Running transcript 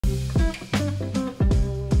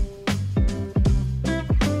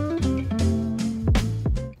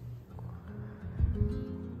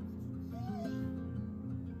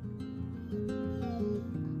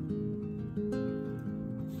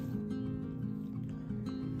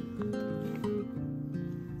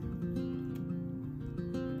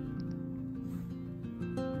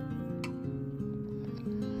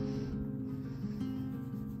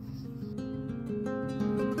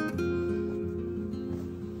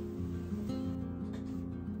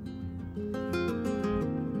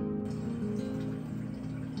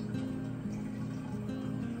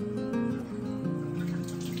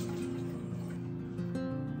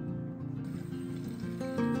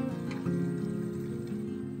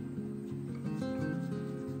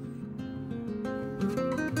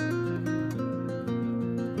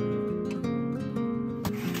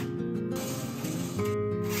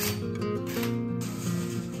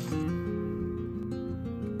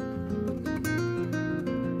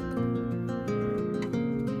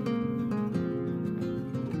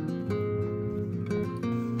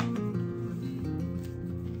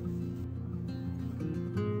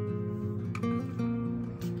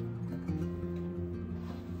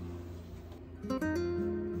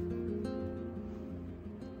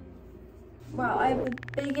Wow, I have the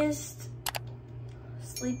biggest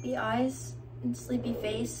sleepy eyes and sleepy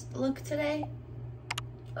face look today.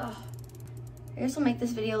 Ugh. I guess I'll make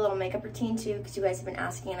this video a little makeup routine too, because you guys have been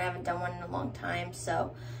asking and I haven't done one in a long time.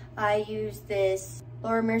 So I use this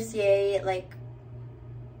Laura Mercier like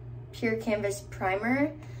pure canvas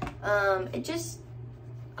primer. It just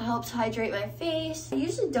helps hydrate my face. I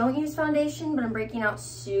usually don't use foundation, but I'm breaking out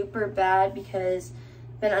super bad because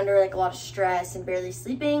I've been under like a lot of stress and barely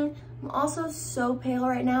sleeping. I'm also so pale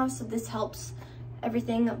right now, so this helps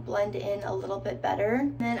everything blend in a little bit better.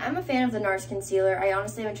 And then I'm a fan of the NARS concealer. I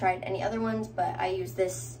honestly haven't tried any other ones, but I use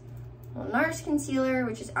this NARS concealer,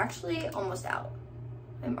 which is actually almost out.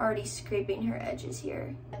 I'm already scraping her edges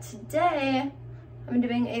here. Today, I'm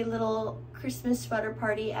doing a little Christmas sweater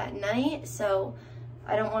party at night, so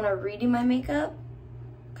I don't want to redo my makeup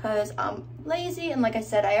because I'm lazy. And like I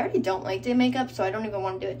said, I already don't like day makeup, so I don't even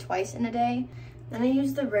want to do it twice in a day. Then I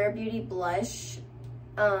use the Rare Beauty blush.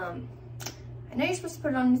 I know you're supposed to put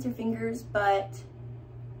it on with your fingers, but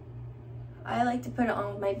I like to put it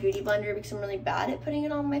on with my beauty blender because I'm really bad at putting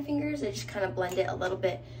it on my fingers. I just kind of blend it a little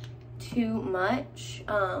bit too much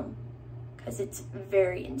because it's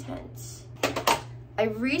very intense. I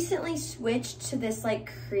recently switched to this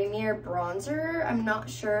like creamier bronzer. I'm not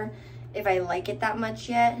sure if I like it that much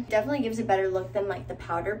yet. It definitely gives a better look than like the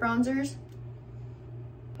powder bronzers,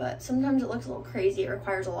 but sometimes it looks a little crazy. It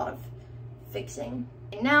requires a lot of fixing.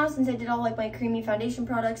 And now, since I did all like my creamy foundation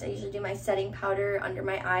products, I usually do my setting powder under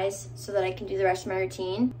my eyes so that I can do the rest of my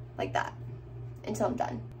routine like that until I'm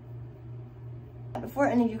done. Before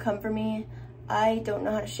any of you come for me, I don't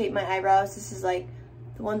know how to shape my eyebrows. This is like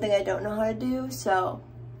the one thing I don't know how to do, so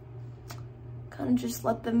kind of just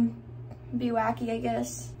let them be wacky, I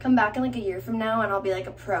guess. Come back in like a year from now and I'll be like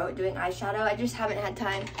a pro at doing eyeshadow. I just haven't had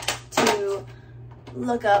time to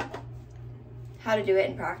look up how to do it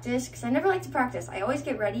in practice because I never like to practice. I always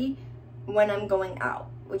get ready when I'm going out,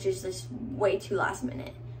 which is just way too last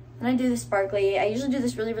minute. And I do the sparkly. I usually do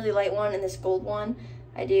this really, really light one and this gold one.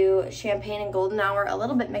 I do champagne and golden hour a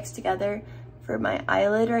little bit mixed together for my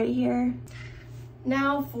eyelid right here.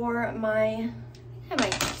 Now for my, I have my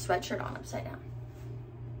sweatshirt on upside down.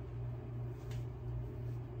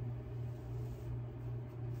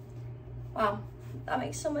 Wow, that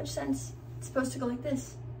makes so much sense. It's supposed to go like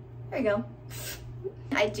this. There you go.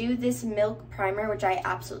 I do this Milk primer, which I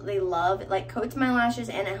absolutely love. It like coats my lashes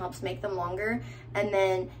and it helps make them longer. And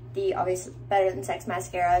then the obviously Better Than Sex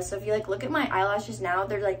mascara. So if you like look at my eyelashes now,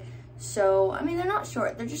 they're like so, I mean, they're not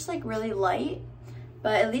short. They're just like really light,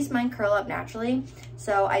 but at least mine curl up naturally.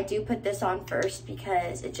 So I do put this on first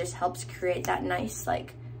because it just helps create that nice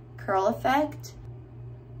like curl effect.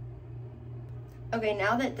 Okay,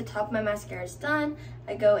 now that the top of my mascara is done,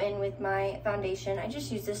 I go in with my foundation. I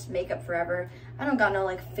just use this Makeup Forever. I don't got no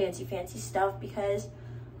like fancy stuff because,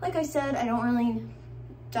 like I said, I don't really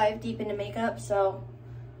dive deep into makeup, so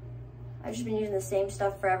I've just been using the same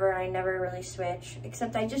stuff forever and I never really switch,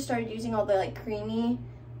 except I just started using all the like creamy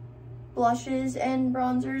blushes and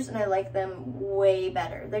bronzers and I like them way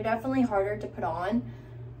better. They're definitely harder to put on,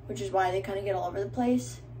 which is why they kind of get all over the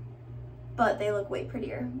place, but they look way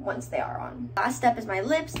prettier once they are on. Last step is my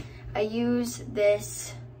lips. I use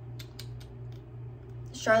this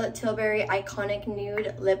Charlotte Tilbury Iconic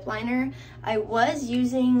Nude Lip Liner. I was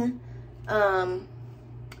using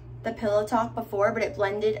the Pillow Talk before, but it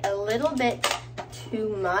blended a little bit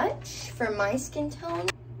too much for my skin tone.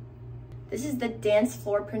 This is the Dance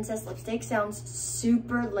Floor Princess lipstick. Sounds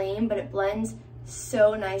super lame, but it blends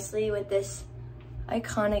so nicely with this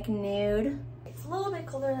Iconic Nude. It's a little bit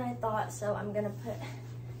colder than I thought, so I'm gonna put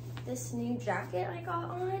this new jacket I got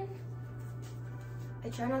on. I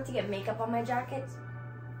try not to get makeup on my jackets.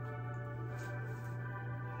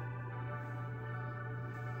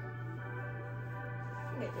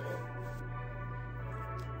 I think I did it.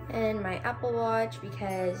 And my Apple Watch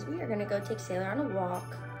because we are gonna go take Sailor on a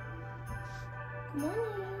walk. Good morning.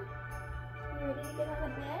 You ready to get out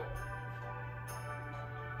of bed?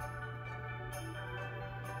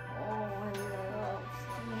 Oh, I love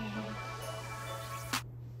sleep.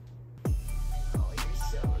 Oh, you're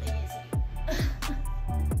so lazy.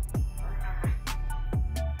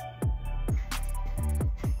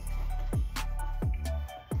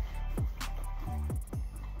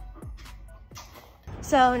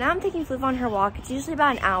 So now I'm taking Floof on her walk. It's usually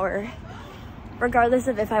about an hour, regardless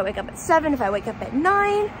of if I wake up at 7, if I wake up at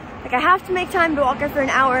 9. Like, I have to make time to walk her for an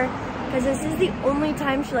hour because this is the only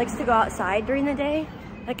time she likes to go outside during the day.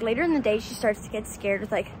 Like, later in the day, she starts to get scared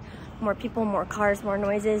with like more people, more cars, more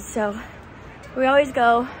noises. So we always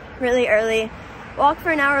go really early, walk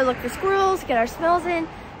for an hour, look for squirrels, get our smells in.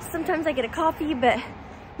 Sometimes I get a coffee, but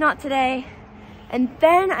not today. And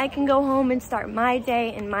then I can go home and start my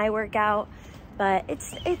day and my workout. But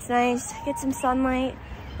it's nice, get some sunlight.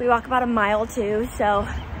 We walk about a mile too, so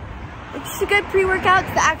it's just a good pre-workout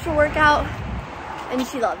to the actual workout, and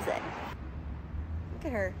she loves it. Look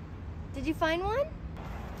at her. Did you find one?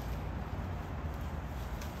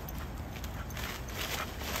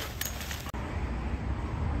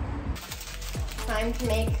 Time to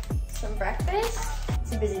make some breakfast.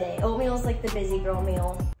 It's a busy day. Oatmeal's like the busy girl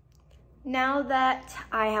meal. Now that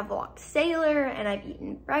I have walked Sailor and I've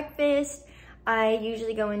eaten breakfast, I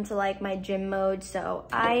usually go into like my gym mode, so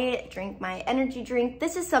I drink my energy drink.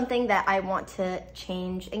 This is something that I want to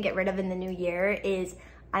change and get rid of in the new year. Is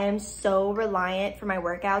I am so reliant for my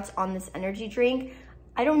workouts on this energy drink.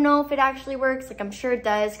 I don't know if it actually works. Like, I'm sure it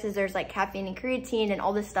does because there's like caffeine and creatine and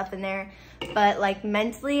all this stuff in there. But like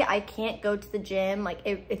mentally, I can't go to the gym. Like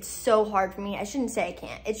it's so hard for me. I shouldn't say I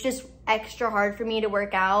can't. It's just extra hard for me to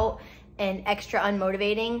work out and extra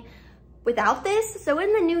unmotivating without this. So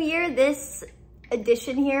in the new year, this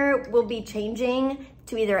edition here will be changing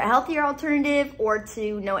to either a healthier alternative or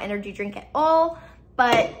to no energy drink at all.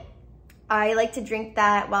 But I like to drink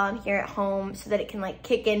that while I'm here at home so that it can like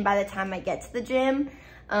kick in by the time I get to the gym.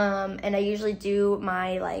 And I usually do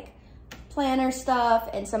my like planner stuff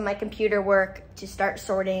and some of my computer work to start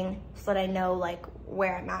sorting so that I know like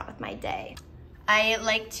where I'm at with my day. I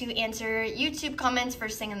like to answer YouTube comments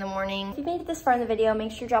first thing in the morning. If you made it this far in the video,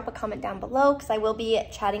 make sure you drop a comment down below because I will be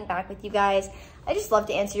chatting back with you guys. I just love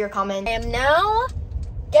to answer your comments. I am now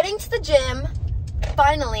getting to the gym,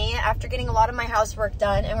 finally, after getting a lot of my housework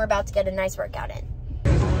done, and we're about to get a nice workout in.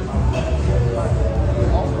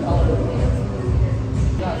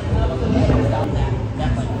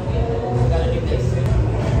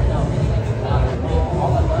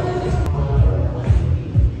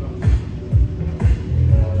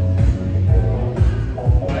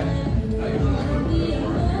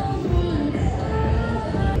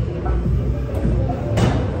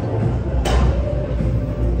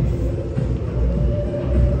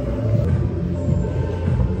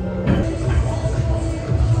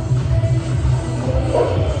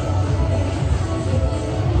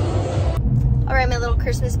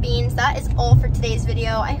 Christmas beans. That is all for today's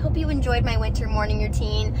video. I hope you enjoyed my winter morning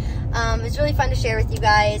routine. It was really fun to share with you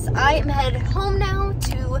guys. I am headed home now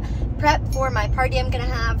to prep for my party I'm gonna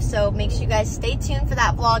have, so make sure you guys stay tuned for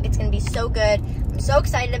that vlog. It's gonna be so good. I'm so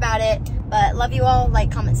excited about it, but love you all.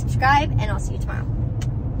 Like, comment, subscribe, and I'll see you tomorrow.